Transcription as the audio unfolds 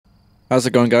How's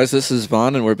it going, guys? This is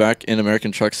Vaughn, and we're back in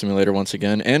American Truck Simulator once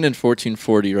again, and in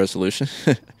 1440 resolution.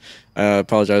 I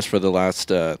apologize for the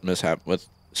last mishap with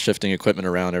shifting equipment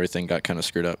around. Everything got kind of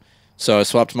screwed up. So I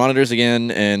swapped monitors again,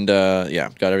 and yeah,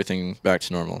 got everything back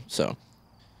to normal. So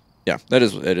yeah, it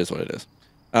is what it is.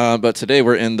 But today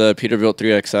we're in the Peterbilt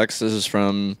 3XX. This is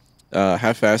from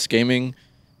Half-Assed Gaming,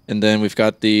 and then we've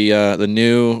got the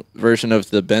new version of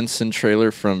the Benson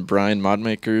trailer from Brian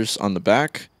Modmakers on the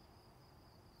back.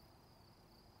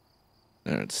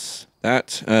 There's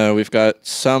that. We've got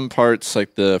some parts,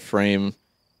 like the frame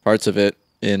parts of it,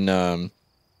 in the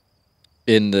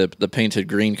painted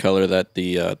green color that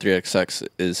the 3XX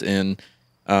is in.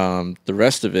 The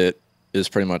rest of it is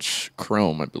pretty much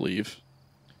chrome, I believe.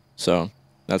 So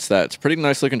that's that. It's a pretty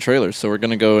nice looking trailer. So we're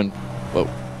gonna go and whoa,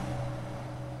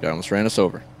 guy almost ran us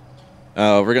over.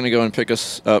 We're gonna go and pick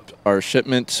us up our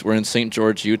shipment. We're in St.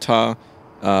 George, Utah.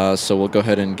 So we'll go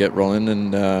ahead and get rolling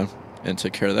and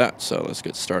take care of that. So let's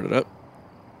get started up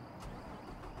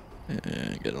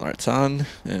and get the lights on,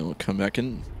 and we'll come back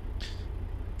in.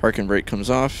 Parking brake comes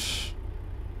off.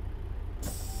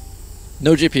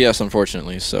 No GPS,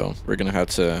 unfortunately, so we're gonna have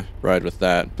to ride with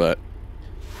that, but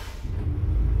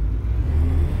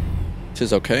it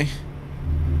is okay.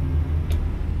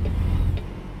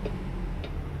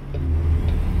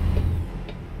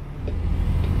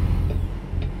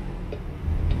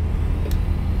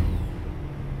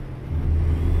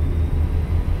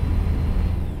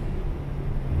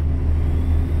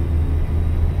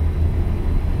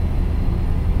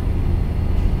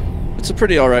 It's a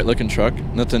pretty alright looking truck.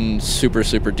 Nothing super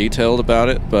detailed about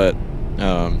it, but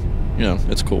you know,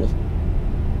 it's cool.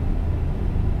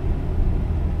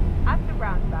 At the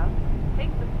roundabout,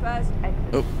 take the first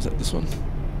exit. Oh, is that this one?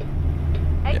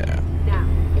 Exit yeah. Now.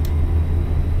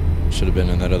 Should have been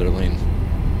in that other lane.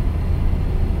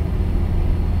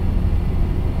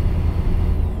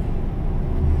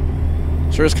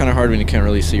 Sure, it's kind of hard when you can't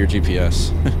really see your GPS.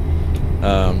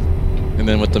 And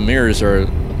then with the mirrors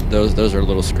those are a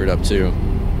little screwed up too.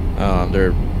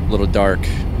 They're a little dark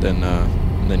than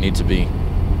they need to be,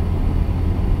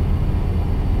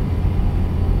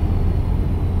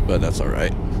 but that's all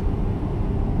right.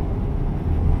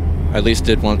 I at least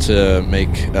did want to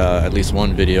make at least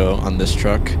one video on this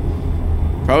truck.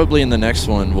 Probably in the next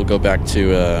one we'll go back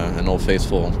to an Old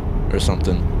Faithful or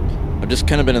something. I've just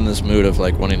kind of been in this mood of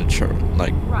like wanting to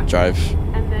drive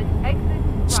and then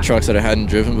exit trucks that I hadn't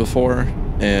driven before,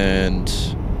 and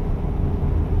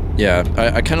yeah,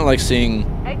 I kind of like seeing,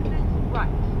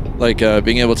 like,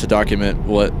 being able to document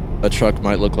what a truck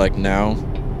might look like now,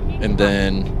 and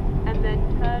then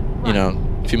turn right. You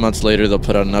know, a few months later they'll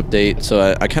put out an update.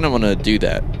 So I kind of want to do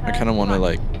that. I kind of want to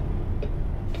like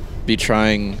be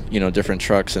trying, you know, different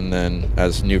trucks, and then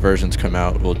as new versions come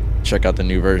out, we'll check out the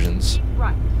new versions.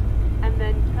 Right. And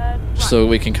then turn right. So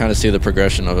we can kind of see the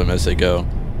progression of them as they go.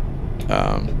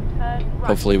 Turn right.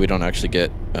 Hopefully we don't actually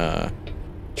get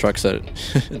trucks that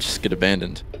just get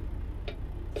abandoned.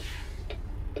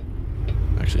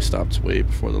 Actually stopped way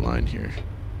before the line here.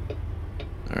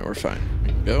 Alright, we're fine. We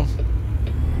can go.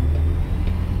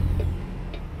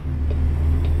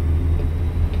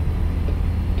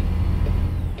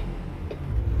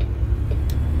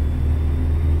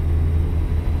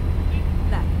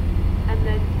 Keep left. And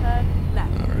then turn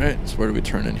left. Alright, so where do we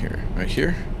turn in here? Right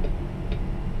here?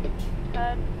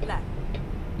 Turn left.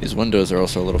 These windows are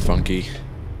also a little funky.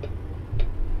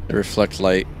 They reflect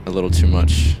light a little too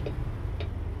much.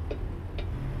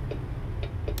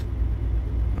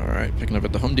 Alright, picking up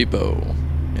at the Home Depot.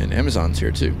 And Amazon's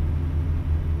here too.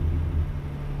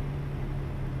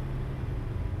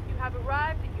 You have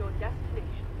arrived at your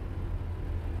destination.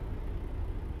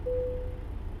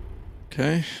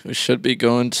 Okay, we should be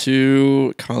going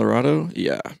to Colorado.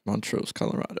 Yeah, Montrose,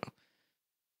 Colorado.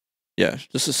 Yeah,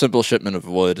 just a simple shipment of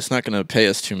wood. It's not going to pay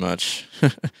us too much.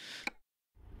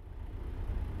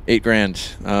 8 grand.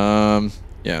 Yeah,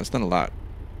 it's not a lot.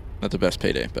 Not the best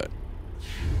payday, but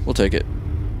we'll take it.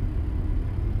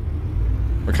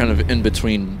 We're kind of in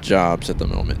between jobs at the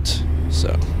moment, so.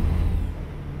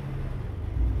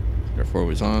 Our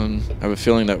 4-wheel's on. I have a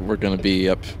feeling that we're going to be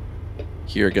up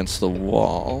here against the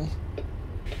wall.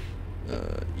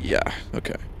 Yeah,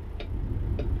 okay.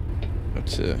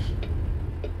 But,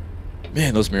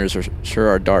 man, those mirrors sure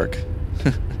are dark.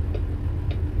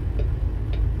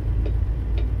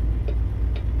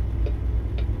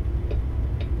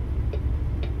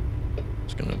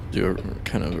 Just gonna do a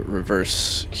kind of a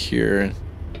reverse here and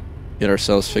get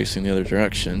ourselves facing the other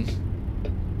direction.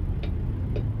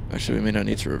 Actually, we may not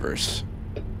need to reverse.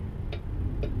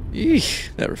 Eesh,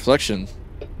 that reflection.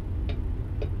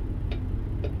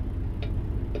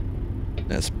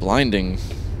 That's blinding.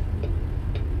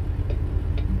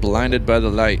 Blinded by the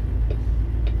light.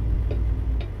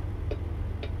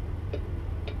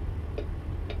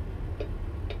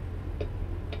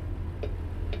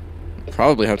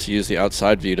 Probably have to use the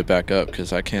outside view to back up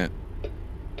because I can't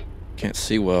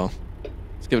see well.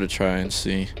 Let's give it a try and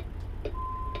see.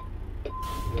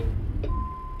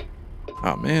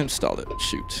 Oh man, stalled it.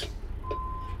 Shoot.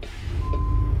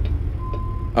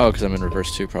 Oh, because I'm in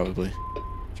reverse too, probably.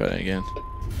 Try that again.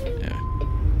 Yeah.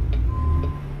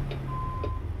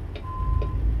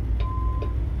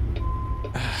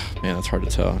 Man, that's hard to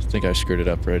tell. I think I screwed it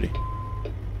up already.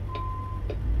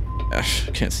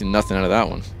 Can't see nothing out of that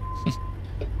one.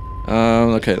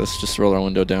 Okay, let's just roll our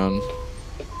window down.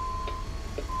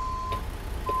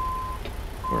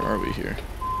 Where are we here?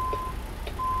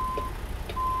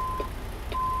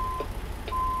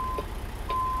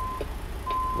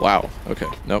 Wow. Okay.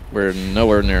 Nope, we're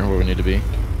nowhere near where we need to be.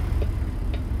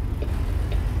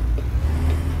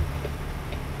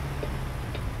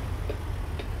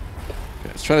 Okay,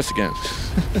 let's try this again.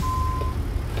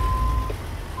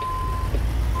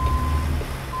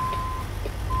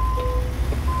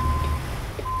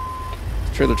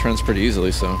 Trailer turns pretty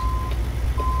easily, so.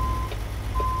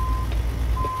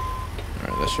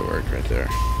 Alright, that should work right there.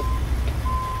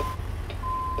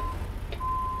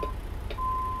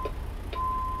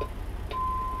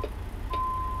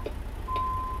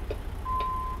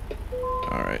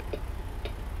 Alright.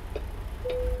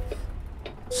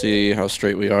 See how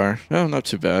straight we are. Oh, not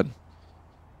too bad.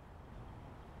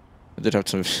 I did have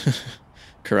to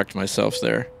correct myself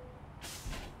there.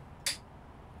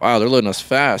 Wow, they're loading us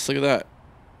fast. Look at that.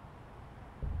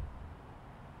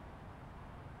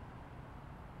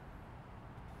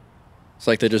 It's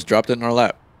like they just dropped it in our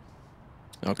lap.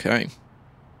 Okay.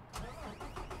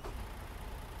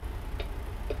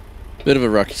 Bit of a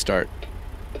rocky start,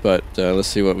 but let's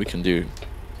see what we can do.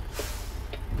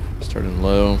 Starting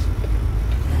low.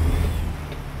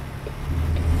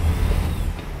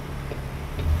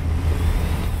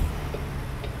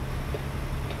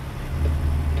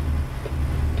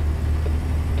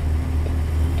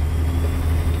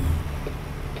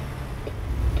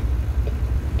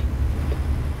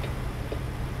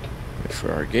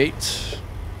 For our gate.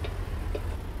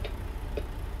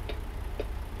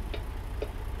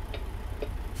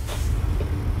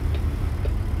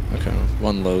 Okay,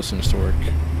 one low seems to work.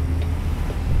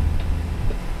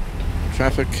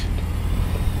 Traffic.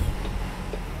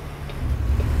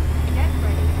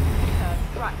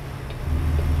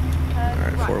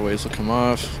 Alright, four ways will come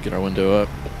off. Get our window up.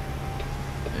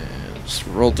 And just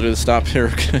roll through the stop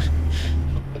here.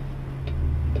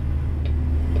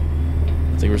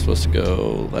 I think we're supposed to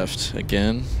go left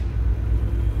again.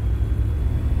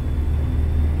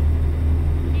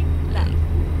 Keep left,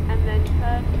 and then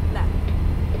turn left.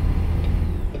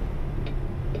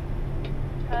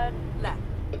 Turn left.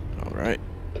 All right.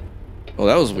 Well,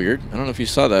 that was weird. I don't know if you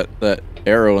saw that. That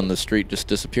arrow in the street just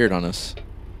disappeared on us.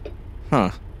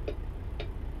 Huh.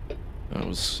 That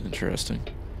was interesting.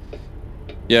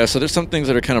 Yeah, so there's some things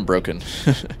that are kind of broken.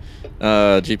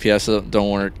 GPS don't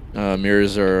work.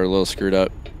 Mirrors are a little screwed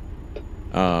up.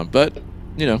 But,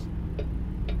 you know,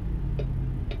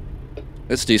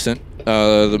 it's decent.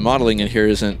 The modeling in here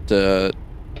isn't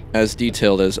as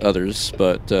detailed as others,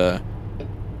 but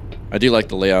I do like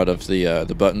the layout of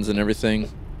the buttons and everything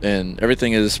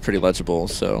is pretty legible.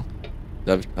 So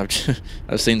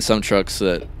I've seen some trucks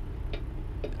that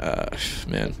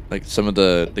man, like some of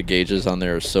the gauges on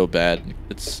there are so bad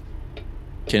it's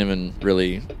can't even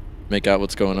really make out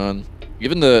what's going on.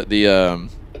 Even the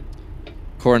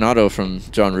Coronado from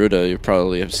John Ruda, you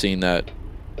probably have seen that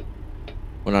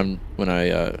when I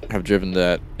have driven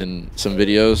that in some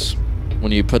videos.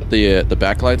 When you put the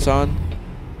backlights on,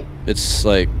 it's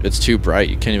like it's too bright.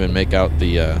 You can't even make out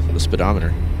the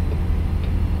speedometer.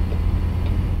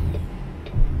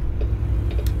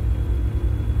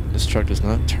 This truck does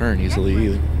not turn easily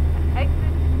either. Exit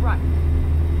right.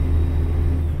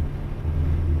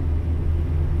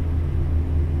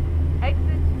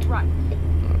 Exit right.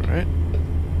 Alright.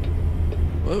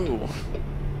 Whoa.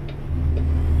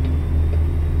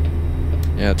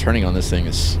 Yeah, turning on this thing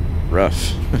is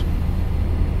rough.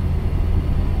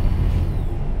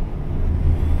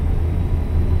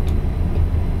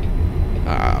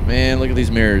 Ah, man, look at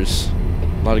these mirrors.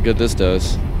 A lot of good this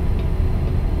does.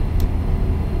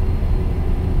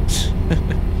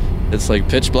 It's like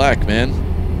pitch black, man.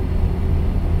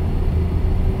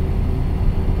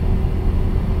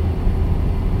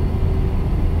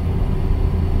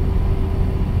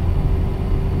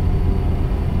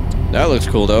 That looks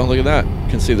cool though. Look at that. You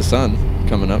can see the sun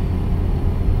coming up.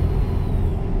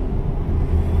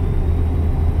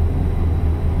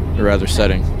 or rather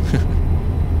setting.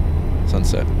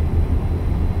 Sunset.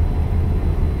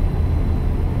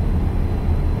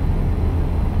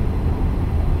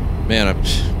 Man,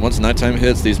 once nighttime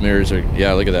hits, these mirrors are,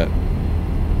 yeah, look at that.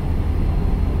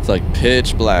 It's like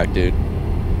pitch black, dude.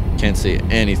 Can't see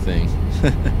anything.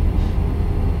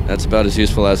 That's about as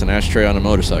useful as an ashtray on a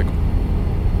motorcycle.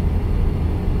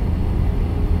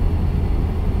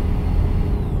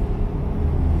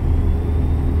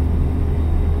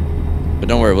 But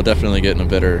don't worry, we'll definitely get in a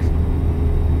better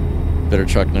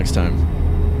truck next time.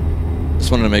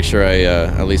 Just wanted to make sure I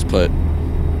at least put,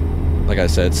 like I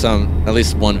said, at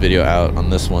least one video out on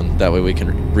this one. That way we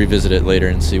can revisit it later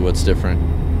and see what's different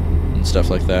and stuff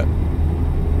like that.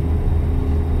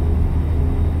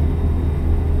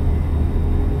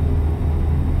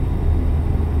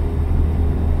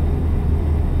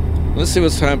 Let's see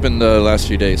what's happened the last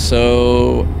few days.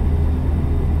 So,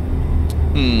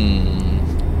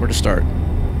 where to start?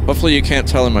 Hopefully you can't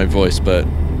tell in my voice, but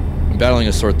I'm battling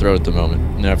a sore throat at the moment,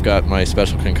 and I've got my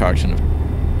special concoction of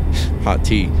hot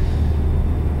tea.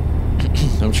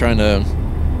 I'm trying to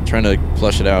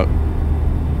flush it out.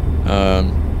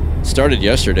 Started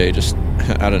yesterday, just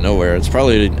out of nowhere. It's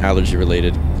probably allergy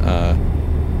related.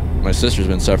 My sister's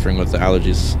been suffering with the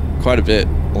allergies quite a bit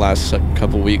the last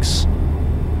couple weeks,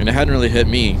 and it hadn't really hit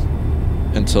me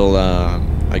until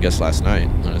I guess last night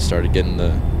when I started getting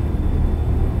the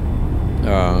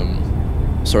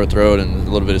sore throat and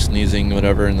a little bit of sneezing,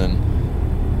 whatever. And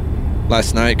then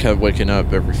last night kept waking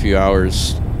up every few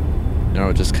hours. You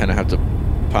know, just kind of have to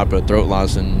pop a throat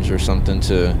lozenge or something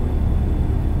to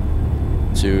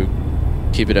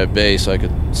keep it at bay so I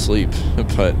could sleep.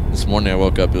 But this morning I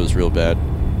woke up, it was real bad.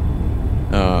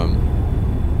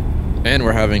 And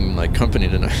we're having like company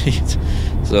tonight.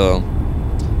 So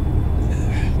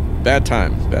bad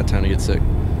time to get sick.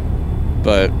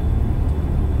 But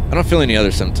I don't feel any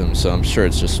other symptoms, so I'm sure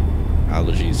it's just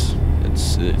allergies.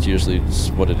 It's usually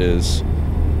what it is.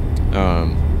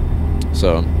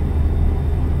 So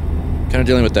kind of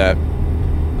dealing with that.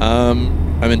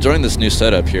 I'm enjoying this new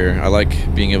setup here. I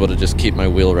like being able to just keep my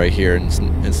wheel right here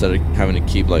instead of having to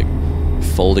keep like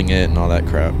folding it and all that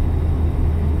crap.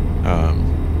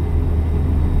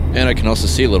 And I can also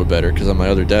see a little better because on my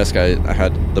other desk I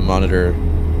had the monitor,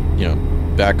 you know,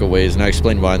 back a ways, and I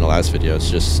explained why in the last video. It's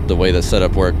just the way the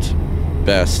setup worked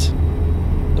best.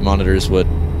 The monitors would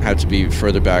have to be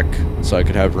further back so I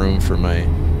could have room for my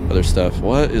other stuff.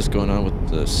 What is going on with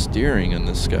the steering in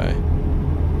this guy?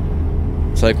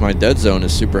 It's like my dead zone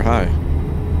is super high.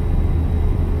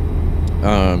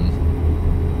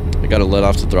 I gotta let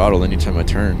off the throttle anytime I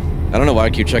turn. I don't know why I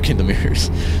keep checking the mirrors.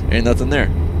 There ain't nothing there.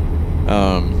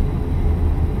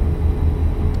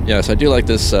 Yeah, so I do like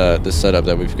this this setup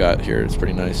that we've got here. It's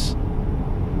pretty nice.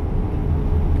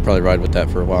 Could probably ride with that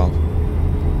for a while.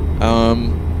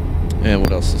 And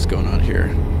what else is going on here?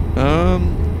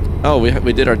 Oh,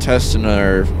 we did our test in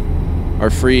our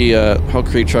free Hull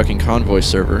Creek Trucking Convoy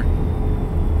server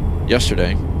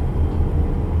yesterday,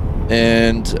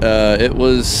 and it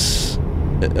was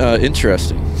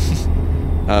interesting.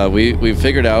 We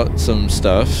figured out some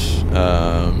stuff,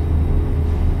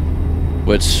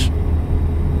 which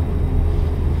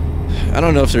I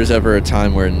don't know if there's ever a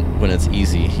time when it's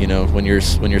easy. You know, when you're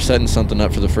setting something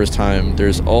up for the first time,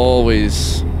 there's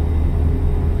always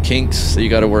kinks that you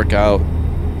got to work out.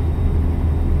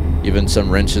 Even some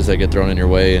wrenches that get thrown in your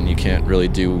way, and you can't really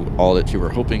do all that you were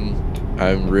hoping.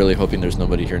 I'm really hoping there's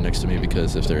nobody here next to me,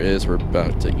 because if there is, we're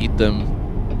about to eat them.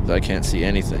 I can't see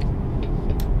anything.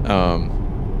 I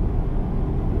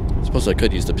suppose I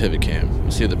could use the pivot cam.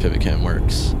 We'll see if the pivot cam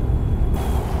works.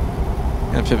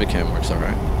 And pivot cam works all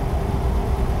right.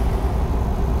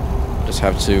 Just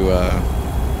have to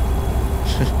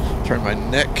turn my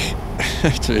neck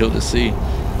to be able to see.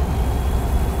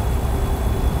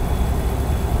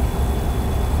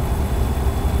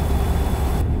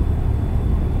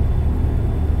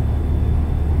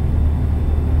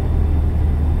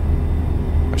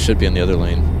 I should be in the other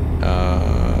lane.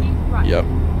 Yep.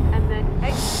 And then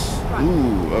exit right.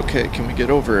 Ooh, okay, can we get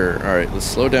over? All right, let's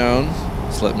slow down.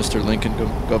 Let's let Mr. Lincoln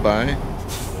go by.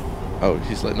 Oh,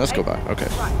 he's letting us go by. Okay,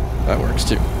 that works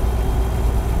too.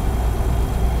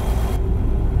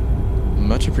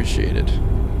 Much appreciated.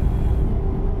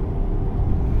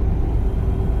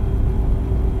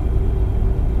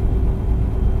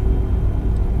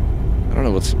 I don't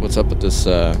know what's up with this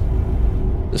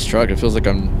this truck. It feels like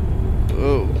I'm.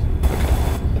 Oh,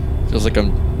 okay. Feels like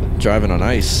I'm driving on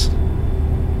ice.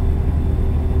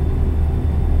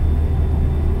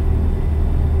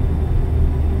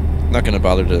 I'm not going to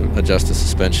bother to adjust the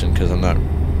suspension because I'm not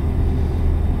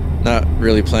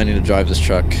really planning to drive this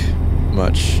truck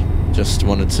much. just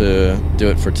wanted to do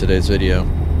it for today's video.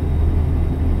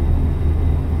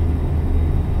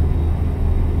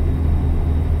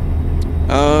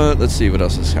 Let's see what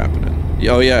else is happening.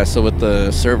 Oh yeah, so with the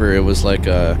server, it was like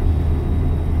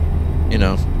you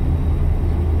know,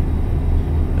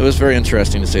 it was very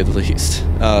interesting to say the least.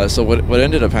 So what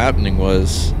ended up happening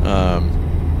was,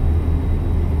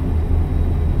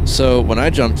 so when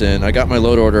I jumped in, I got my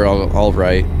load order all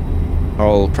right,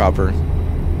 all proper.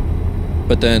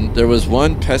 But then there was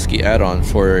one pesky add-on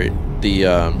for the,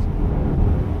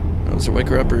 those are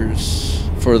Waker Uppers.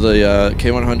 For the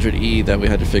K100E that we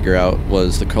had to figure out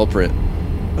was the culprit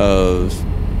of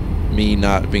me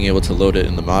not being able to load it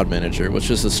in the mod manager,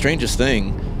 which is the strangest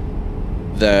thing.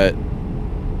 That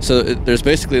there's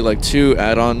basically like 2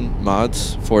 add-on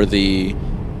mods for the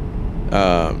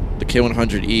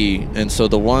K100E, and so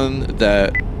the one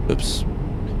that, oops,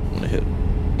 I'm gonna hit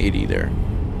 80 there.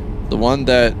 The one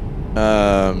that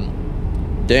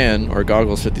Dan, or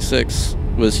Goggles56,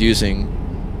 was using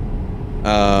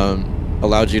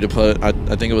allowed you to put, I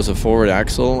think it was a forward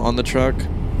axle on the truck,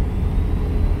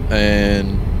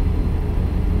 and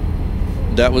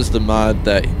that was the mod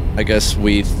that I guess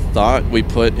we thought we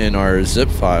put in our zip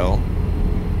file,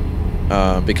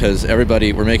 because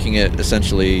we're making it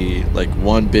essentially like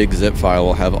one big zip file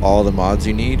will have all the mods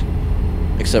you need,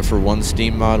 except for one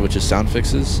Steam mod, which is sound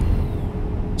fixes.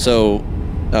 So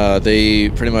they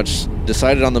pretty much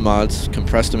decided on the mods,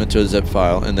 compressed them into a zip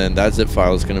file, and then that zip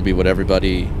file is going to be what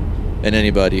everybody and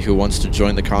anybody who wants to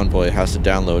join the convoy has to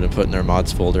download and put in their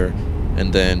mods folder,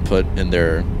 and then put in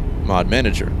their mod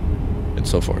manager, and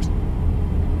so forth.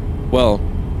 Well,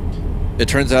 it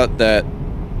turns out that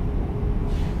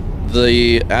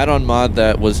the add-on mod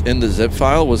that was in the zip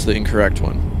file was the incorrect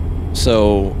one.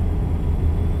 So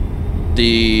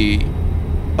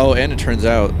oh, and it turns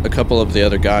out a couple of the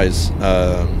other guys,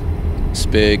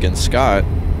 Spig and Scott,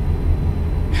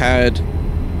 had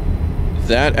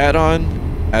that add-on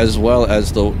as well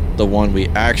as the one we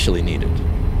actually needed.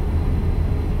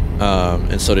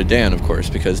 And so did Dan, of course,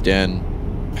 because Dan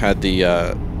had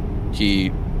the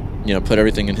he put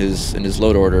everything in his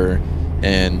load order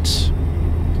and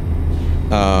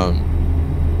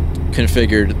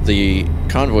configured the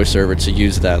convoy server to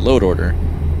use that load order.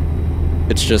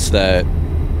 It's just that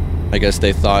I guess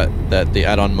they thought that the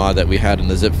add-on mod that we had in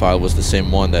the zip file was the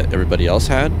same one that everybody else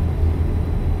had.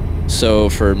 So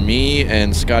for me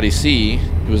and Scotty C,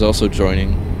 who was also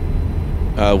joining,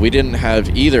 we didn't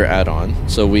have either add-on,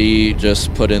 so we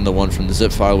just put in the one from the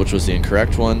zip file, which was the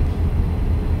incorrect one,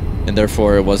 and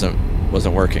therefore it wasn't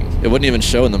working. It wouldn't even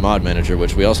show in the mod manager,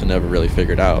 which we also never really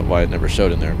figured out why it never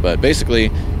showed in there. But basically,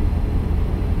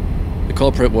 the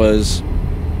culprit was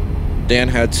Dan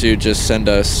had to just send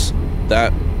us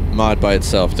that mod by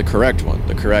itself, the correct one,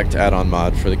 the correct add-on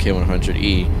mod for the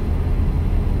K100E,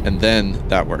 and then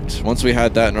that worked. Once we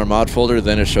had that in our mod folder,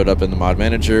 then it showed up in the mod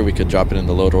manager. We could drop it in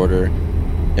the load order,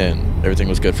 and everything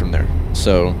was good from there.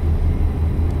 So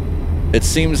it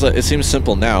seems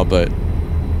simple now, but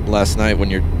last night when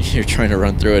you're trying to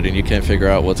run through it and you can't figure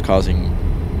out what's causing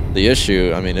the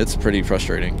issue, I mean, it's pretty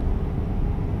frustrating.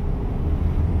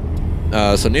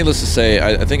 So needless to say,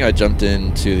 I think I jumped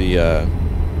into the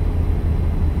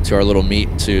to our little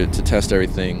meet to test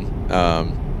everything.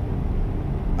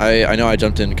 I know I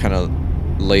jumped in kind of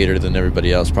later than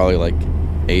everybody else, probably like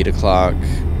 8 o'clock,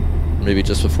 maybe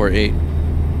just before 8,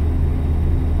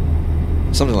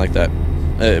 something like that.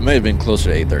 It may have been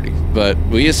closer to 8:30, but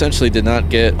we essentially did not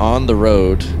get on the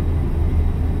road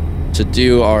to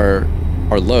do our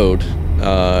load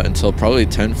until probably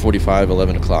 10:45,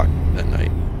 11 o'clock at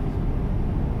night.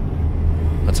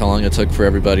 That's how long it took for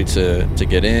everybody to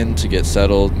get in, to get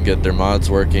settled, and get their mods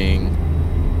working.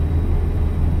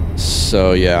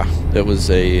 So yeah, it was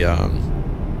a,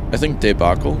 I think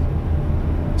debacle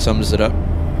sums it up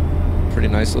pretty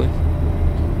nicely.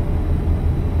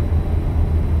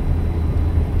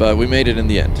 But we made it in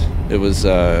the end. It was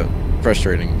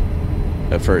frustrating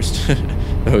at first,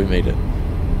 but we made it.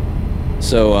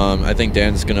 So I think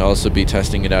Dan's going to also be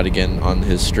testing it out again on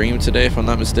his stream today, if I'm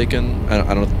not mistaken.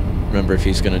 I don't remember if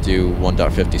he's going to do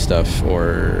 1.50 stuff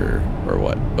or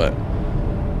what, but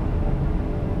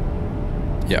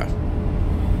yeah.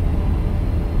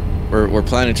 We're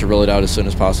planning to roll it out as soon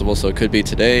as possible, so it could be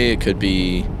today, it could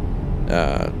be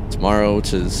tomorrow,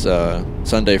 which is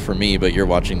Sunday for me, but you're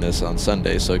watching this on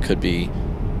Sunday, so it could be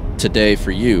today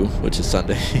for you, which is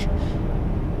Sunday.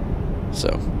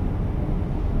 So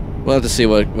we'll have to see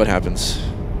what happens.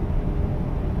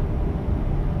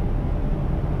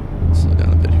 Slow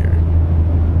down a bit here.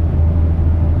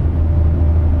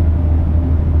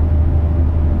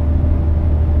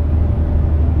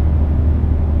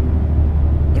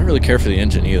 really care for the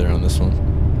engine either on this one.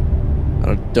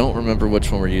 I don't remember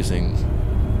which one we're using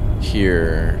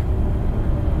here.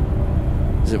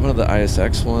 Is it one of the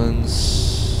ISX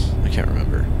ones? I can't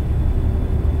remember.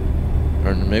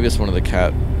 Or maybe it's one of the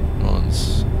Cat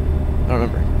ones. I don't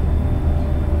remember.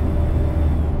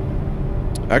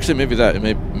 Actually, maybe that. It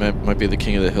might be the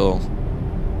King of the Hill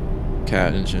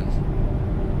Cat engine.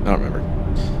 I don't remember.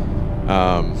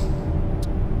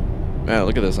 Man,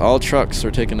 look at this. All trucks are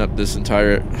taking up this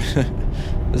entire...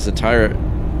 this entire...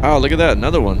 Oh, look at that.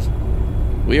 Another one.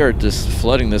 We are just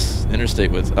flooding this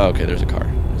interstate with... Oh, okay, there's a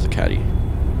car. There's a Caddy.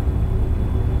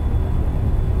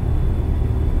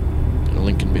 And a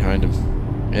Lincoln behind him.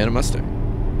 And a Mustang.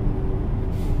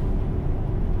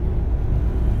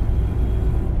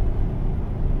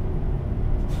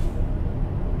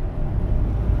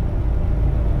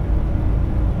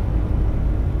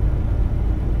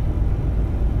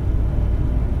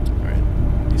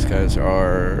 Guys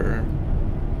are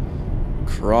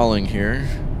crawling here.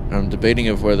 I'm debating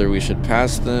of whether we should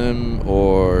pass them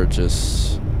or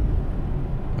just...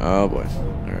 Oh boy.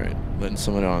 Alright, letting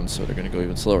someone on, so they're gonna go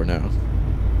even slower now.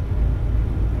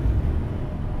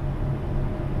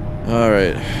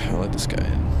 Alright, I'll let this guy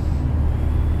in.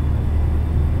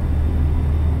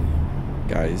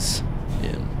 Guys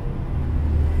in.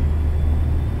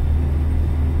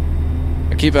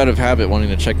 I keep out of habit wanting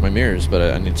to check my mirrors,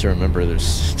 but I need to remember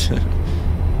there's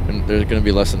they're going to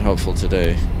be less than helpful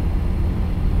today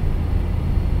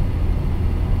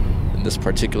in this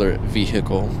particular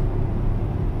vehicle.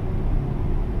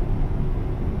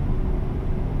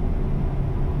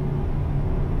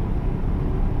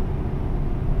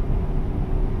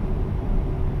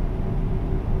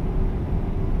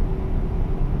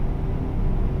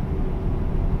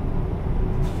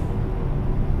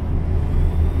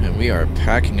 We are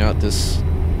packing out this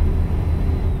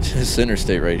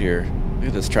interstate right here. Look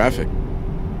at this traffic.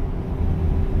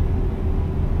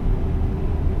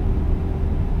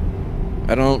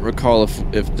 I don't recall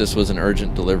if this was an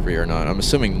urgent delivery or not. I'm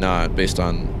assuming not, based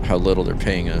on how little they're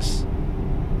paying us.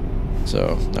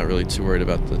 So, not really too worried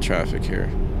about the traffic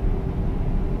here.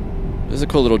 This is a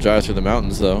cool little drive through the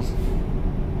mountains, though.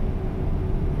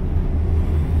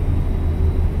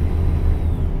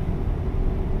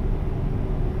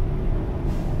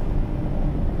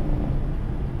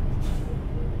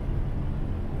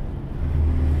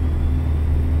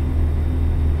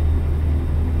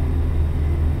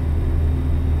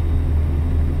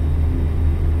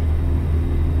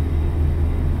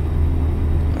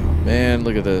 Man,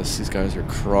 look at this. These guys are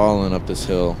crawling up this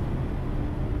hill.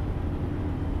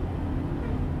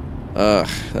 Ugh,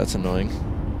 that's annoying.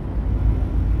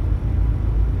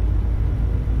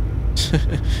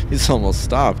 He's almost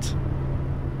stopped.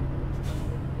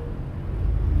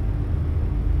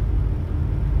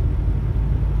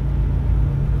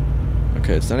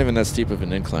 Okay, it's not even that steep of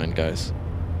an incline, guys.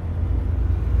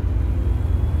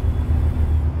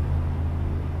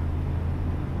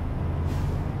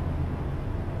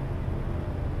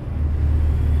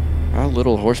 How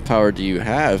little horsepower do you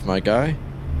have, my guy?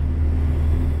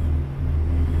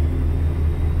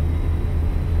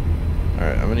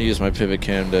 Alright, I'm gonna use my pivot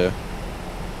cam to...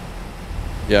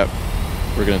 Yep,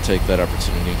 we're gonna take that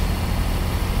opportunity.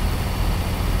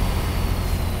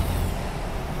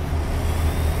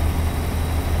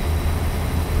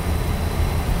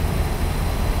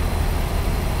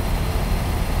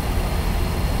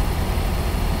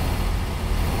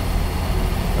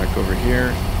 Back over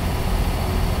here.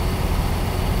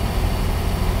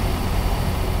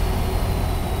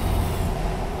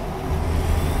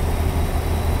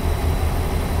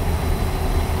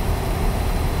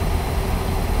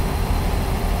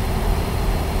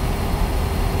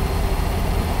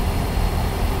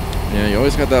 Yeah, you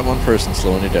always got that one person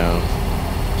slowing you down.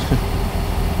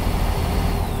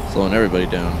 Slowing everybody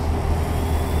down.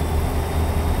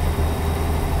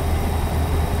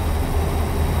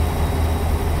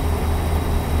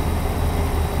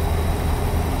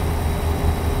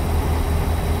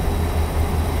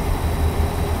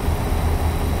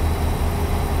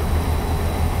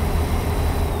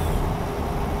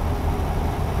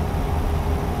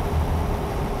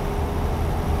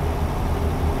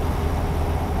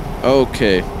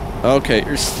 Okay. Okay,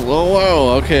 you're slow.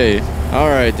 Whoa, okay.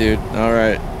 Alright, dude.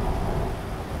 Alright.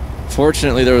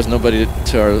 Fortunately, there was nobody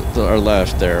to our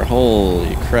left there.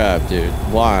 Holy crap, dude.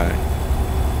 Why?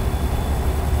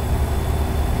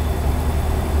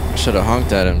 I should have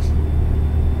honked at him.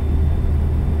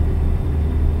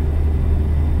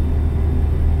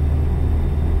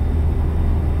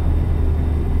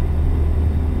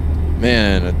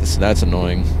 Man, that's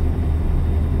annoying.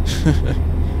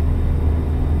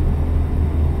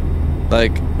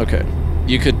 Like, okay,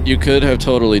 you could have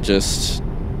totally just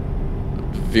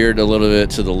veered a little bit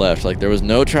to the left. Like there was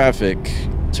no traffic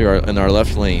in our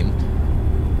left lane.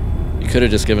 You could have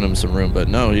just given him some room, but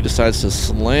no, he decides to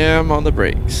slam on the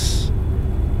brakes.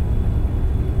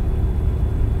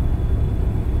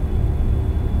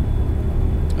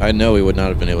 I know he would not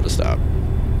have been able to stop.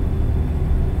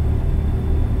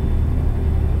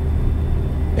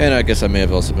 And I guess I may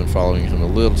have also been following him a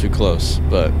little too close,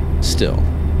 but still.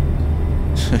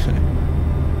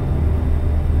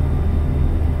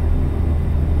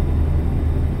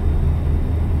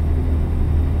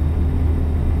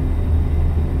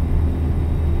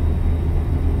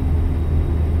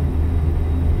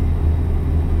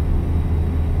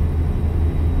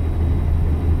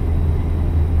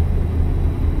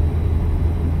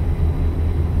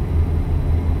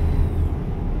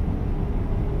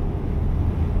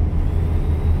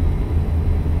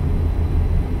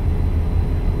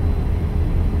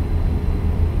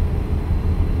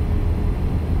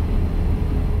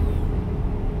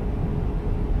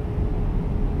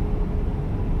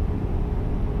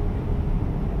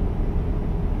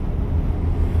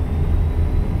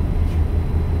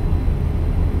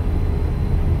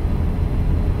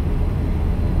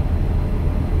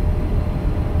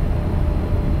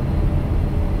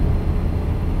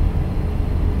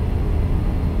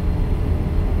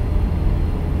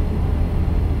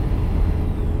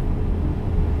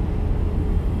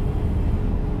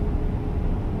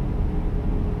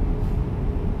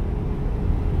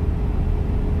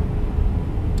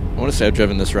 I want to say I've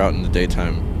driven this route in the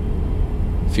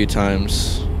daytime a few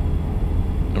times.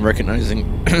 I'm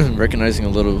recognizing recognizing a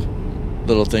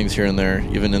little things here and there,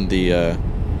 even in the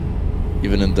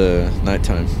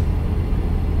nighttime.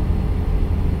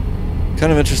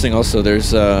 Kind of interesting. Also, there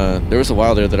was a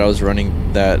while there that I was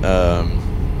running that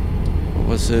what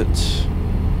was it?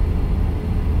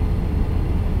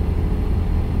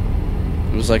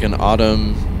 It was like an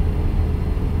autumn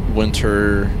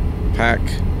winter pack.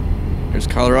 There's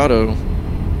Colorado.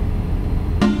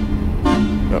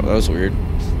 Oh, that was weird.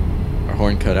 Our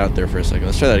horn cut out there for a second.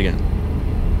 Let's try that again.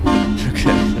 Okay,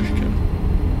 there we go.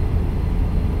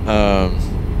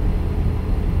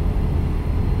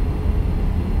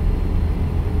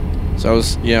 So I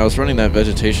was running that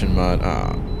vegetation mod.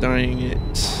 Ah, dang it.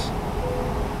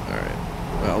 Alright.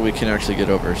 Well, we can actually get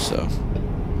over, so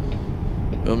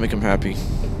it'll make him happy.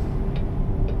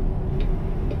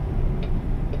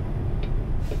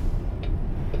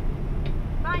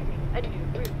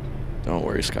 Don't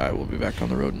worry, Sky. We'll be back on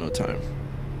the road in no time.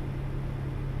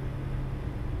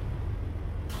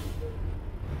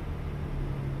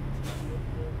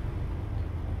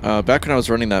 Back when I was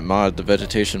running that mod, the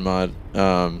vegetation mod,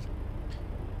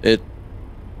 it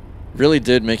really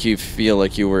did make you feel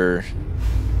like you were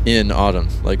in autumn,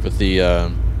 like with the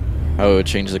how it would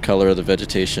change the color of the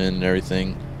vegetation and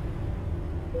everything.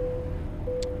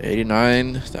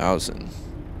 89,000.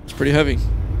 It's pretty heavy.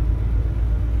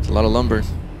 It's a lot of lumber.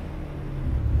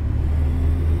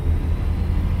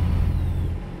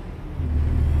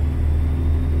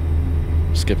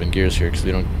 Skipping gears here because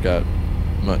we don't got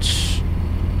much.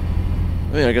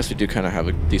 I mean, I guess we do kind of have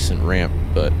a decent ramp,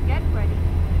 but Get ready.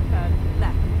 Turn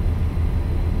left.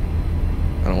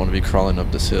 I don't want to be crawling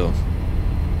up this hill.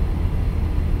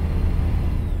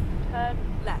 Turn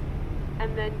left.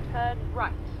 And then turn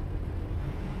right.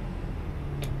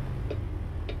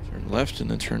 Turn left and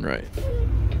then turn right.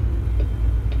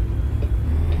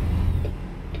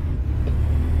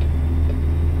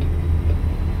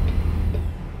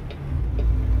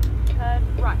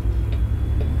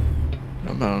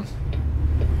 Come on.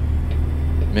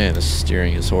 Man, the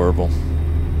steering is horrible.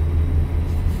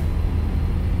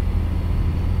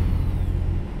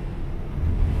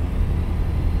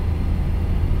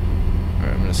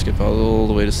 Alright, I'm gonna skip all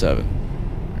the way to 7.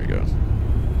 There we go.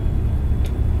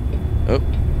 Oh.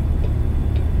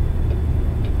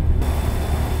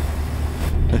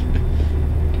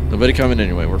 Nobody coming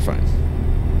anyway, we're fine.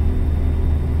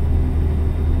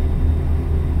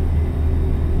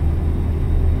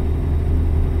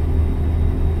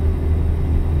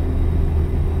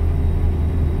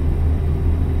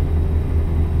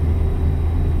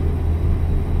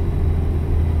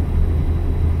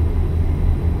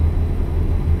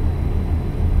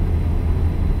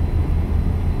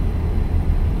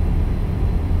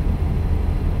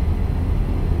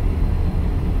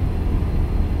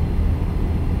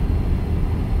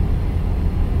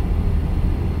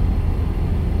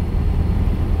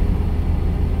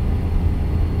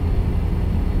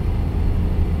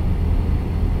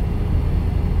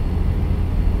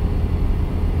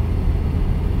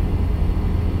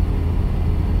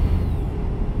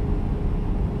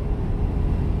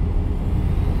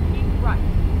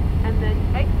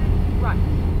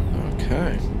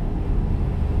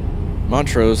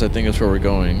 Montrose, I think is where we're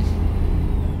going.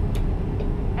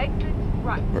 Exit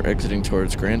right. We're exiting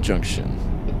towards Grand Junction.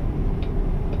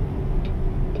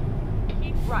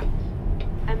 Keep right.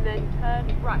 And then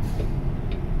turn right.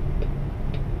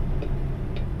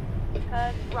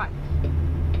 Turn right.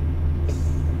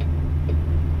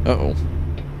 Uh-oh.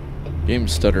 Game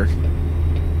stutter.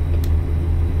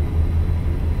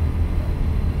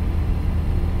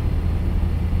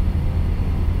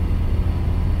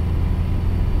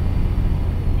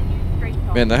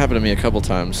 Man, that happened to me a couple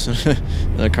times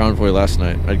in the convoy last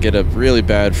night. I'd get a really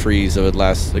bad freeze that would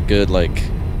last a good, like,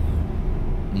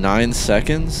 9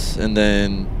 seconds, and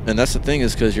that's the thing,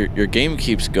 is because your game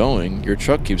keeps going, your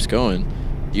truck keeps going,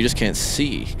 you just can't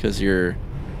see, because your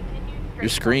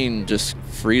screen just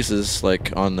freezes,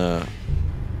 like, on a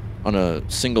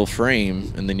single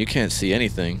frame, and then you can't see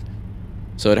anything.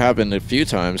 So it happened a few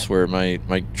times where my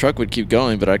truck would keep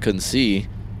going, but I couldn't see.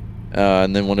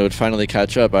 And then when it would finally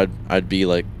catch up, I'd be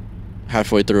like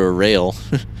halfway through a rail,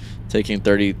 taking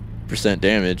 30%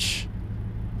 damage.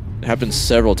 It happened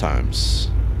several times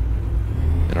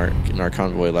in our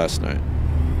convoy last night.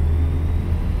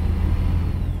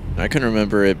 And I couldn't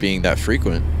remember it being that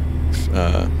frequent,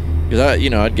 because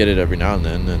I'd get it every now and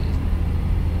then. And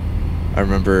I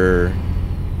remember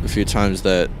a few times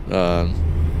that the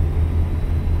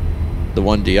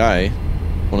 1DI,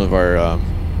 one of our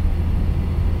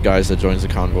guys that joins the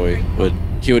convoy, would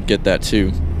get that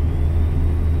too.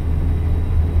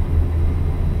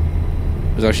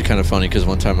 It was actually kind of funny because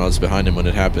one time I was behind him when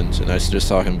it happened, and I just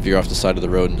saw him veer off the side of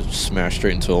the road and smash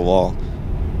straight into a wall.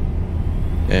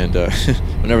 And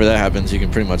whenever that happens, you can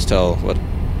pretty much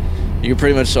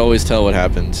always tell what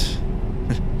happened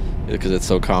because it's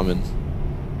so common.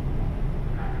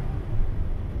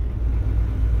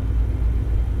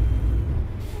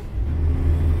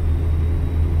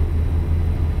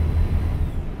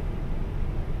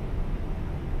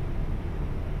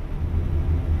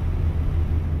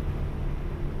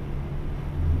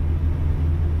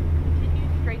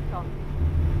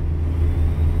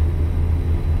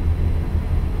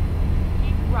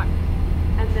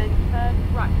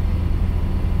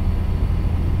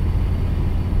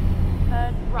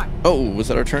 Oh, was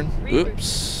that our turn?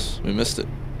 Oops, we missed it.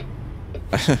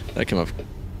 That came up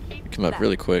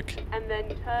really quick. And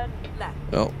then turn left.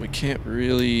 Well, we can't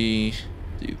really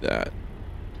do that.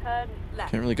 Turn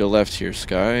left. Can't really go left here,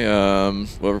 Sky.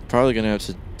 What we're probably gonna have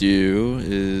to do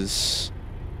is,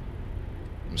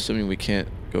 I'm assuming we can't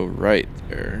go right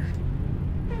there.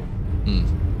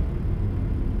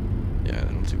 Yeah,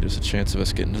 I don't think there's a chance of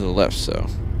us getting to the left, so.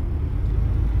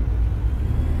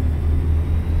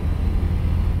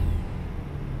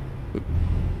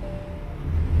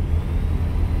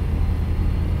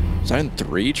 Was I in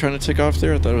 3 trying to take off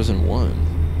there? I thought it was in 1.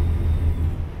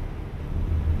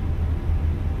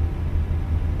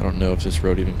 I don't know if this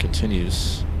road even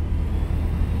continues.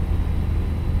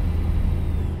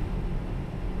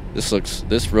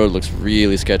 This road looks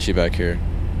really sketchy back here.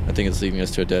 I think it's leading us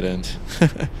to a dead end.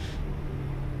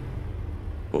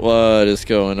 What is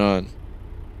going on?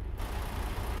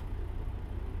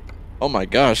 Oh my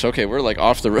gosh, okay, we're like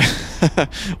off the road.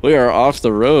 We are off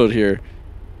the road here.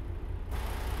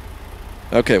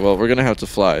 Okay, well, we're gonna have to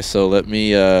fly, so let me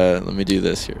do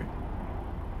this here.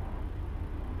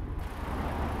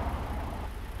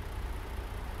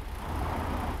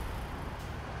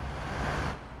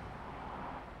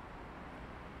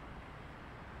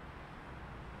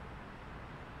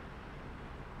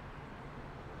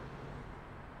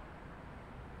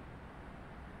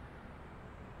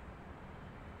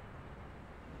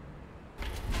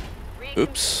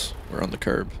 Oops, we're on the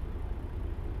curb.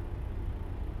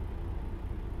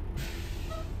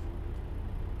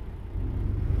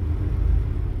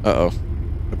 Uh-oh.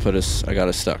 I got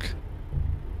us stuck.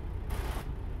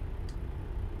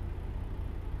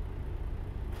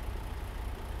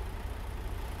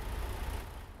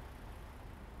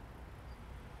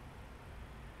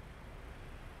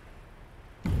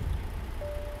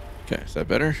 Okay, is that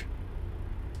better?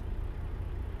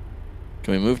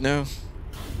 Can we move now?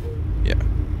 Yeah.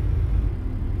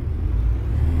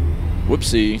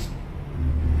 Whoopsie.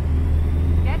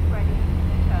 Get ready.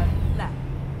 Turn left.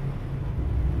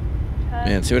 Turn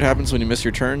Man, see what happens when you miss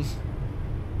your turn?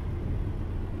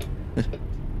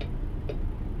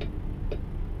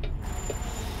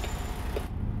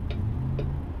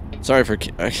 Sorry for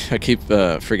I keep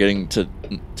forgetting to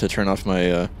turn off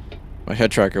my my head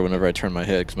tracker whenever I turn my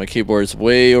head, because my keyboard's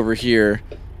way over here.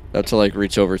 I have to like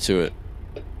reach over to it.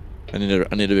 I need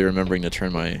to be remembering to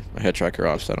turn my head tracker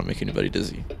off so I don't make anybody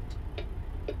dizzy.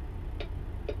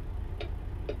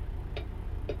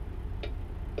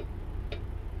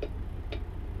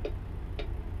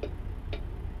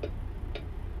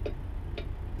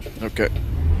 Okay.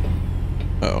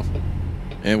 Uh-oh.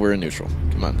 And we're in neutral.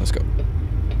 Come on, let's go.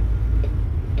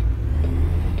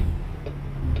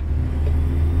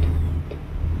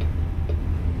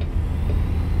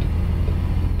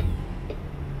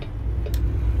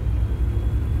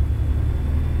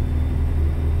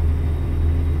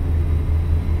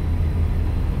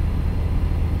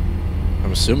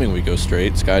 I'm assuming we go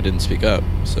straight. Sky didn't speak up,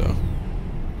 so...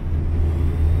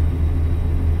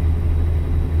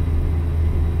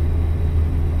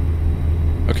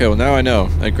 Okay, well now I know.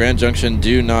 At Grand Junction,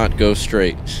 do not go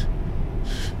straight.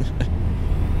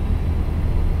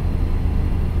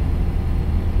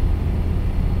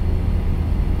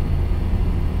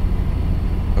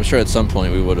 I'm sure at some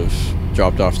point we would have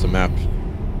dropped off the map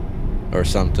or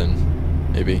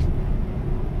something, maybe.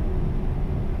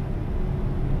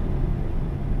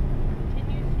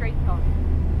 Continue straight on.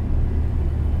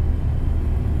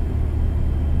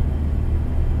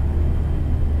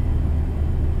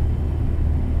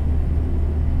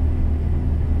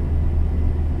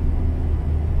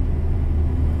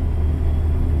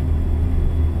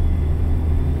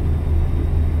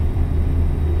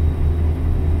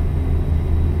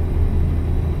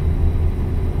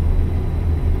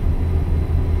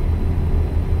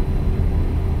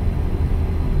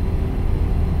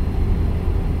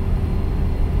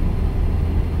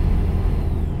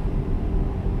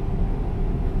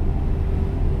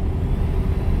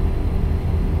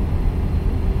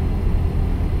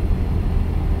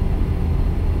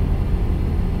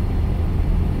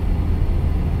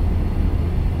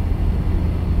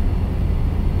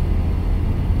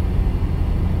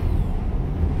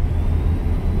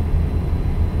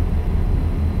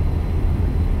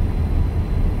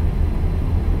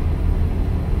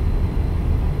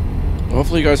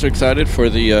 Hopefully you guys are excited for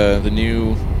the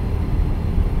new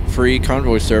free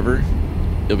Convoy server.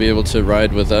 You'll be able to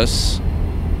ride with us.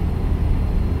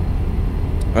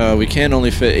 We can only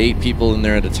fit 8 people in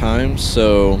there at a time,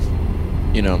 so,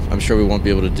 you know, I'm sure we won't be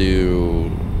able to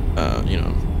do, you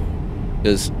know,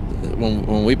 because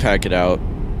when we pack it out,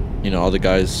 you know, all the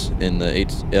guys in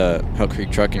the Hell Creek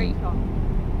Trucking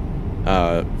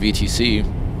VTC,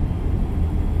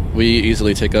 we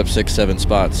easily take up 6-7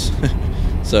 spots.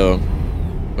 So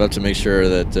we'll have to make sure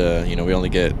that, you know, we only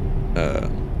get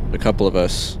a couple of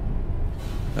us,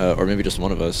 or maybe just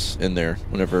one of us in there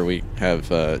whenever we have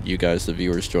you guys, the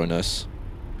viewers, join us.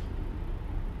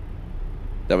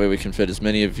 That way we can fit as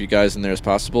many of you guys in there as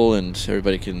possible and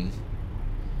everybody can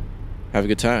have a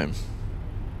good time.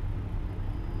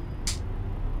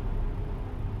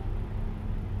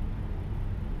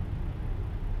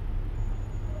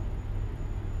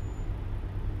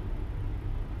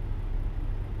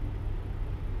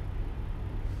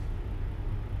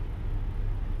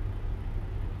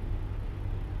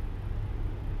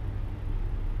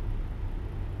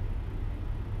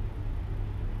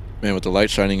 Man, with the light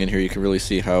shining in here, you can really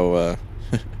see how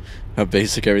how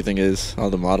basic everything is, all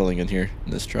the modeling in here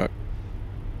in this truck.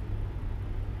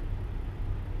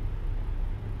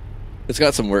 It's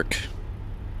got some work.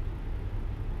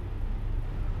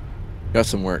 Got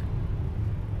some work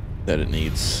that it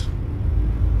needs.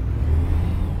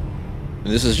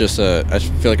 And this is just a, I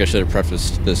feel like I should have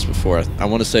prefaced this before. I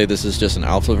want to say this is just an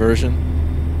alpha version.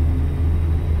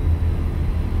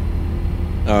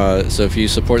 So if you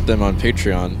support them on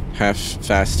Patreon, Half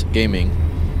Fast Gaming,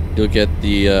 you'll get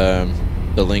the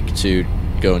link to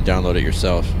go and download it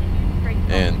yourself.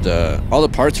 And all the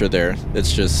parts are there.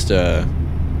 It's just,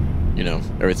 you know,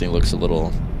 everything looks a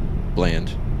little bland.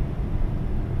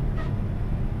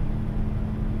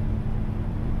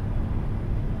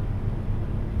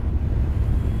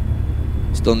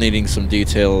 Still needing some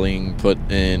detailing put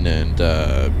in and,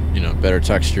 you know, better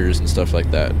textures and stuff like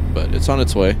that. But it's on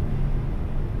its way.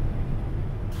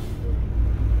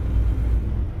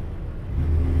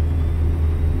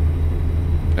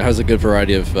 It has a good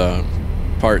variety of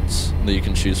parts that you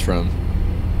can choose from.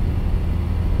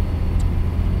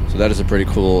 So that is a pretty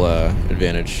cool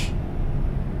advantage.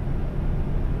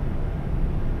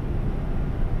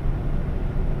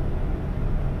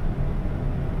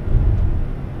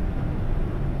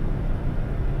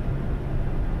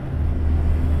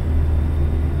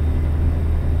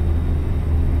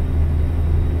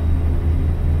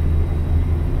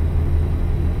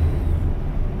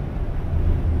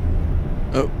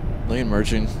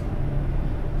 Merging.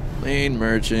 Lane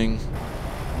merging.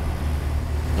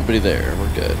 Nobody there.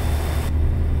 We're good.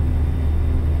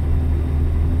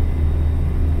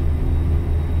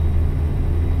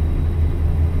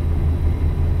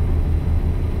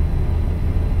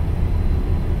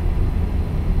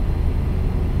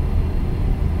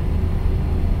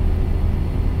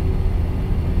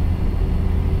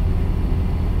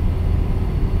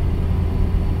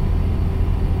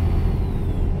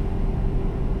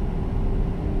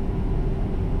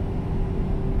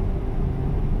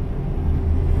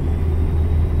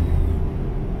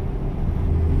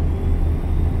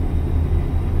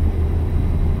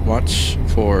 Watch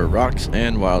for rocks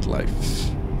and wildlife.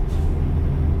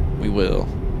 We will.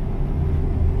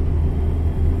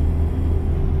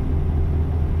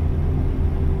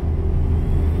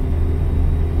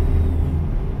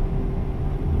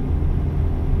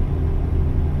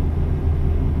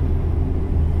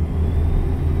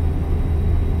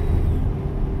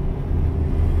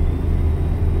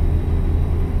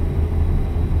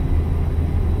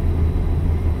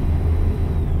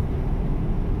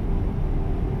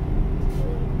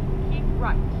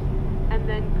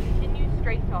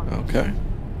 Okay.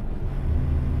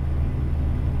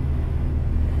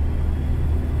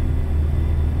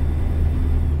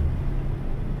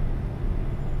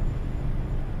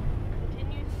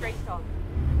 Continue straight on.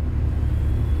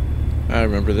 I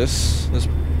remember this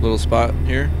little spot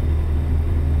here.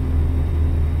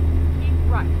 Keep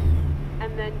right,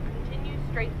 and then continue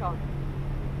straight on.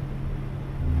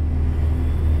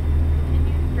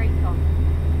 Continue straight on.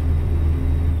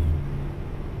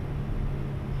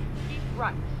 Keep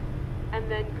right,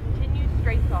 and then continue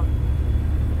straight on.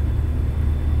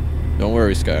 Don't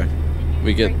worry, Sky.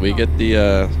 We get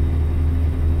the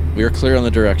we are clear on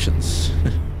the directions.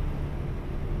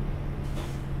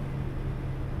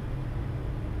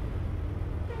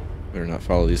 Better not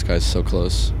follow these guys so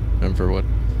close. I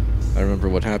remember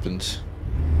what happened.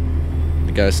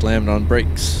 The guy slammed on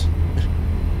brakes.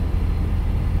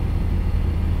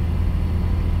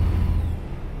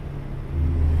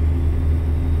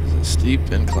 There's a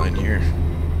steep incline here.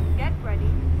 Get ready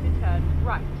to turn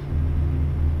right.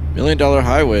 $1 Million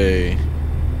highway.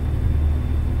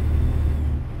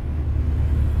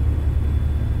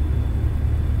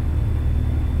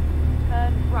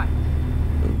 Turn right.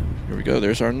 Here we go.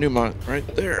 There's our Newmont right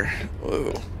there.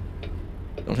 Whoa.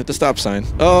 Don't hit the stop sign.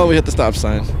 Oh, we hit the stop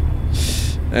sign.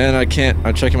 And I can't.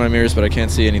 I'm checking my mirrors, but I can't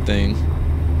see anything.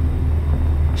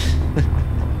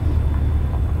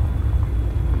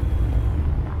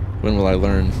 When will I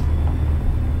learn?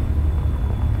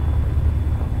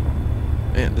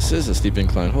 Man, this is a steep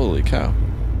incline. Holy cow.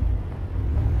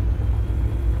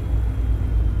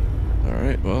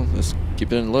 Alright, well, let's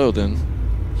keep it in low then.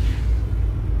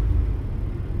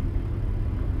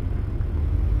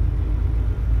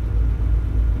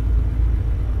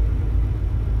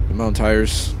 Come on,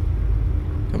 tires.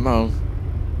 Come on.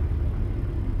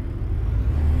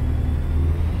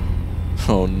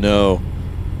 Oh no.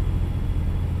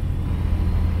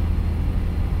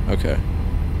 Okay.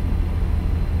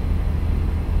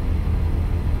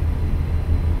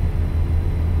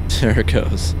 There it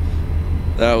goes.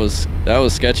 That was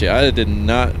sketchy. I did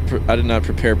not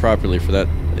prepare properly for that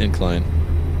incline.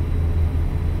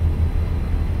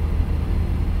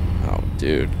 Oh,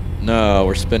 dude. No,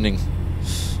 we're spinning.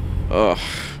 Ugh.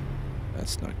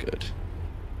 That's not good.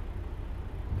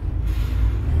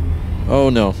 Oh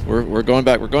no, we're going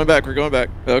back. We're going back. We're going back.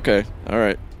 Okay. All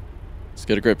right. Let's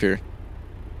get a grip here.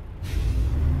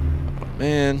 Oh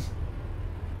man.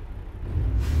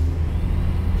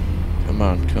 Come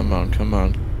on, come on, come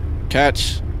on.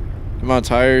 Catch. Come on,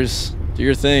 tires. Do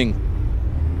your thing.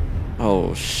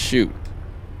 Oh, shoot.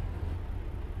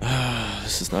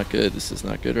 This is not good. This is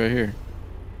not good right here.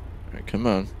 All right, come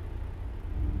on.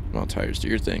 Come on, tires. Do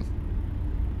your thing.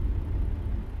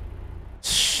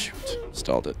 Shoot.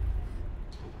 Stalled it.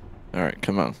 All right,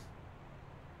 come on.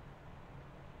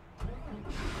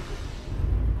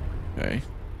 Okay.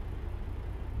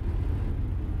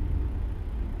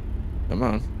 Come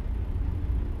on.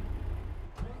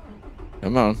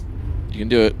 Come on. You can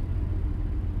do it.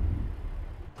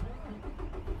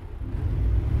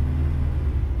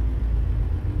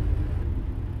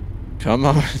 Come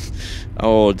on.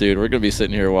 Oh, dude, we're going to be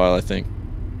sitting here a while, I think.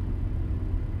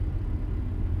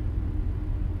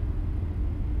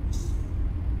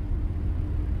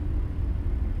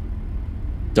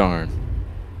 Darn.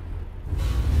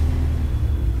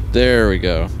 There we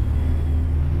go.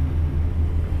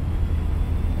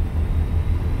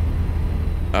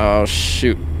 Oh,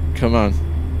 shoot. Come on.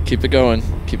 Keep it going.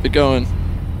 Keep it going.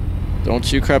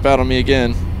 Don't you crap out on me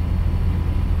again.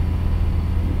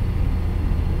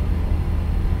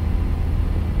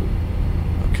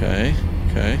 Okay.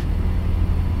 Okay.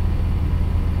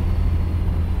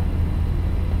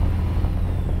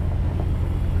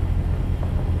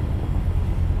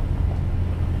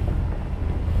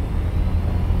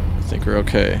 I think we're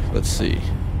okay. Let's see.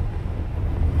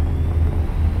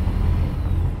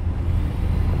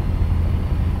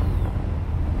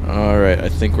 Alright, I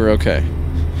think we're okay.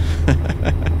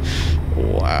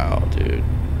 Wow, dude.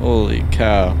 Holy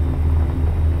cow.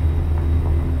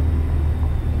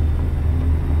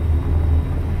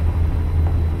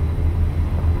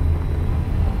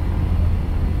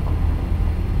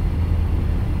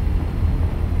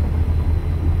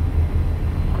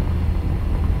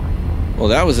 Well,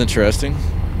 that was interesting.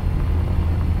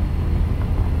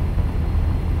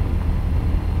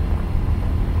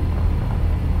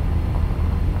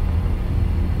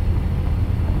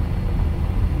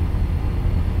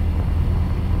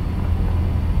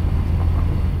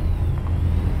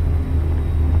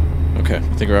 Okay, I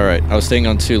think we're all right. I was staying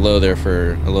on too low there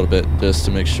for a little bit just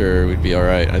to make sure we'd be all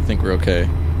right. I think we're okay.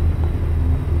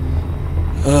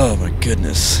 Oh my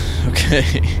goodness.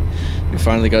 Okay. We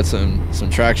finally got some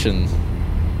traction.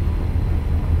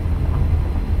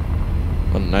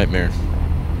 What a nightmare.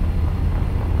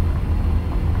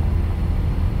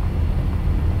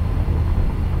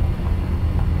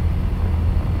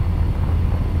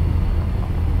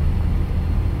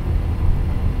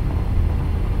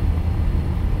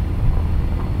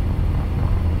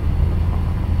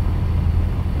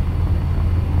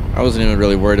 I wasn't even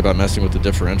really worried about messing with the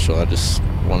differential. I just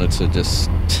wanted to just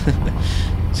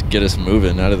get us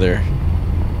moving out of there.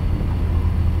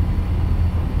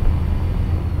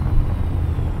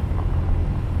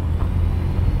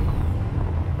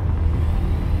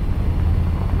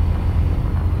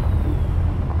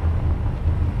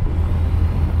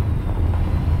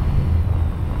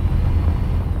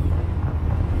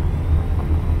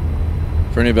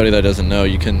 For anybody that doesn't know,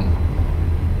 you can...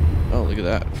 Oh, look at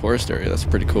that. Forest area. That's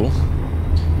pretty cool.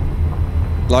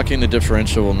 Locking the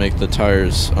differential will make the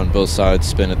tires on both sides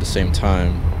spin at the same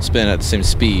time. Spin at the same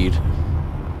speed.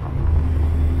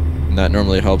 And that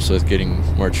normally helps with getting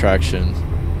more traction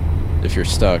if you're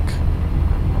stuck.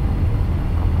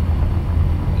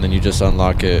 And then you just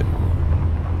unlock it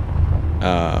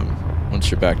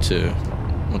once you're back to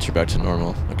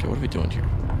normal. Okay, what are we doing here?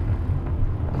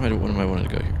 What am I wanting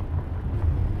to go here?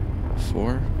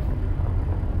 4?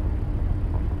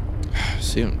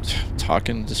 See, I'm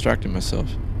talking, distracting myself.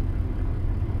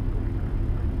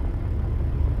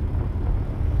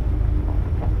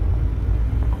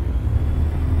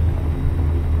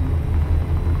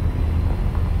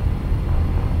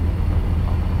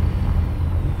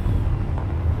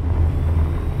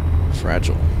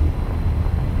 Fragile.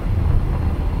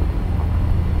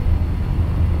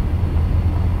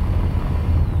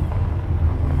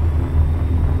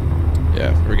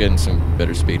 Yeah, we're getting some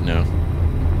better speed now.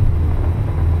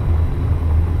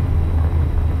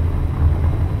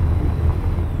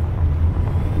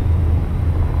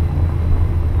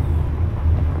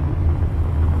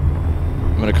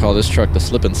 I'm gonna call this truck the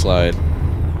slip and slide.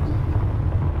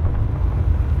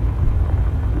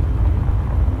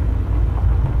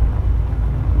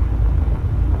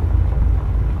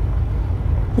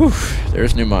 Whew,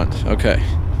 there's Newmont. Okay.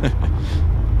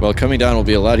 Well, coming down will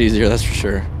be a lot easier, that's for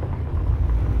sure.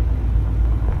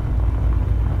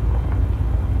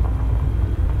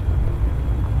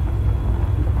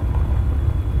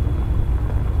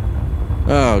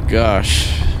 Oh gosh,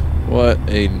 what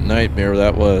a nightmare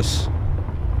that was.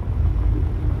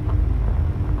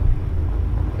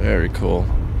 Very cool.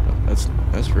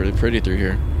 That's really pretty through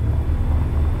here.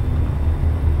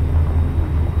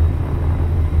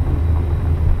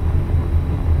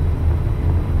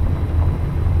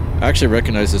 I actually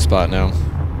recognize this spot now.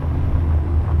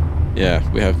 Yeah,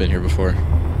 we have been here before.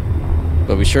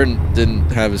 But we sure didn't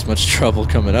have as much trouble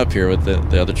coming up here with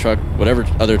the other truck. Whatever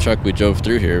other truck we drove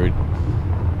through here, we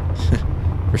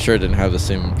for sure didn't have the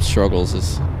same struggles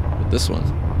as with this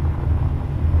one.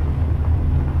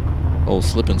 Old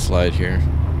slip and slide here.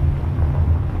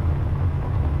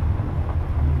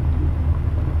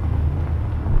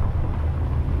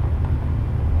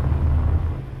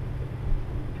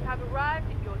 You have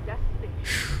arrived at your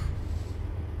destination.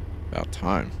 About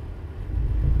time.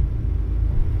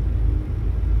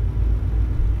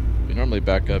 We normally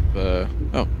back up, oh,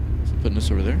 is it putting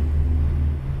us over there?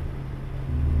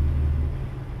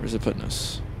 Where's it putting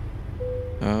us?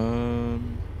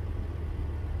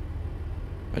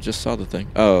 I just saw the thing.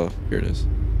 Oh, here it is.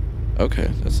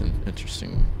 Okay, that's an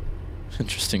interesting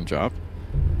drop.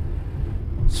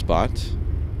 Spot.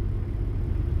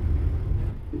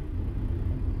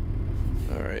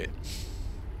 Alright.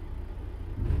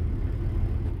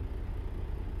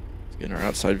 Let's get our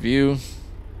outside view.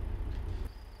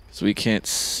 So we can't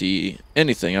see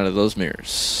anything out of those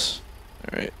mirrors.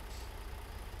 Alright.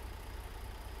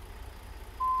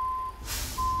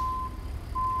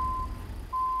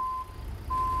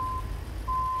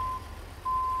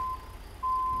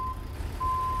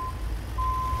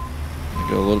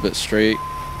 Go a little bit straight.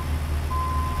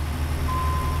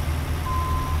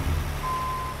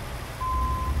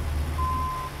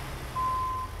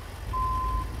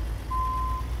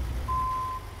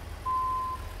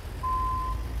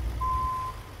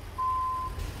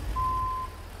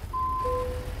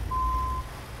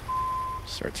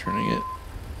 Start turning it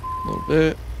a little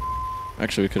bit.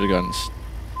 Actually, we could have gotten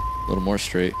a little more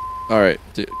straight. All right,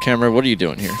 camera, what are you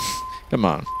doing here? Come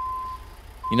on.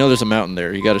 You know there's a mountain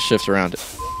there. You got to shift around it.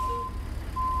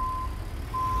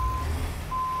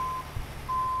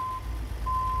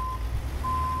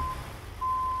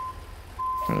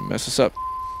 Trying to mess us up.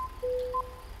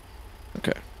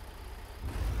 Okay.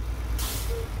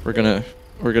 We're gonna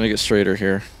get straighter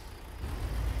here.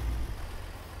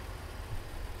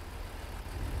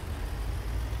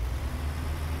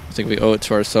 I think we owe it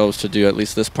to ourselves to do at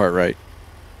least this part right.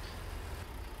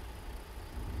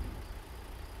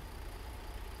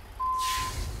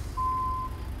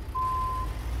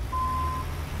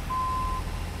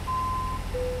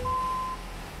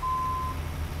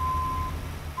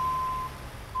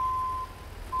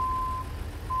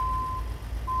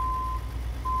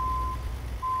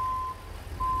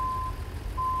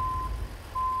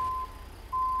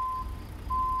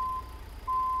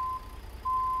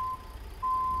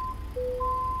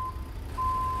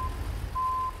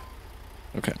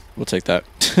 Okay, we'll take that.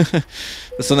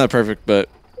 It's not that perfect, but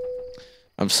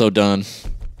I'm so done.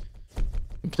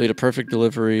 Complete a perfect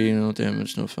delivery, no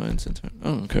damage, no fines.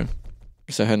 Oh, okay.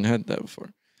 Guess I hadn't had that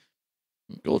before.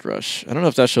 Gold Rush. I don't know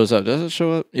if that shows up. Does it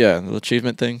show up? Yeah, the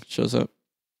achievement thing shows up.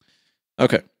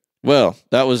 Okay. Well,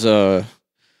 that was so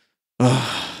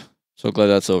glad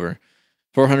that's over.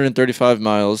 435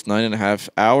 miles, 9.5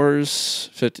 hours,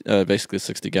 50, basically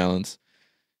 60 gallons.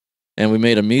 And we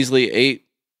made a measly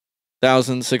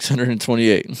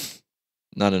 8,628.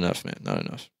 Not enough, man. Not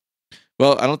enough.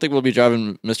 Well, I don't think we'll be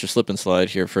driving Mr. Slip and Slide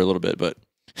here for a little bit, but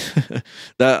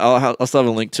that I'll still have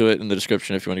a link to it in the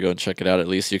description if you want to go and check it out. At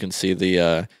least you can see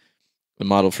the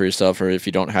model for yourself, or if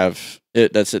you don't have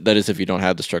it, that is if you don't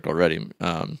have this truck already.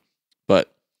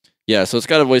 But yeah, so it's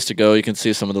got a ways to go. You can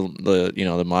see some of the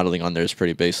the modeling on there is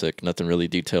pretty basic, nothing really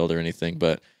detailed or anything,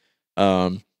 but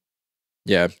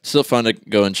yeah, still fun to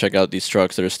go and check out these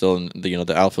trucks that are still in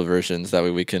the alpha versions. That way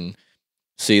we can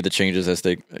see the changes as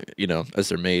they as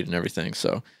they're made and everything.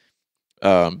 So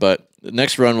but the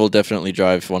next run we'll definitely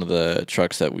drive one of the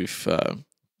trucks that we've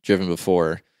driven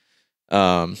before.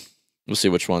 We'll see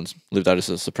which ones. Leave that as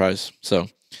a surprise. So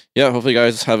yeah, hopefully you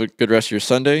guys have a good rest of your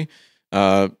Sunday.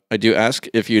 I do ask,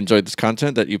 if you enjoyed this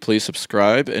content, that you please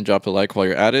subscribe and drop a like while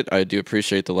you're at it. I do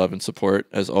appreciate the love and support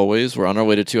as always. We're on our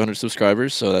way to 200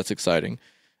 subscribers, so that's exciting.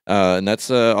 And that's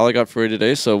all I got for you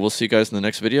today. So we'll see you guys in the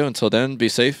next video. Until then, be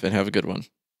safe and have a good one.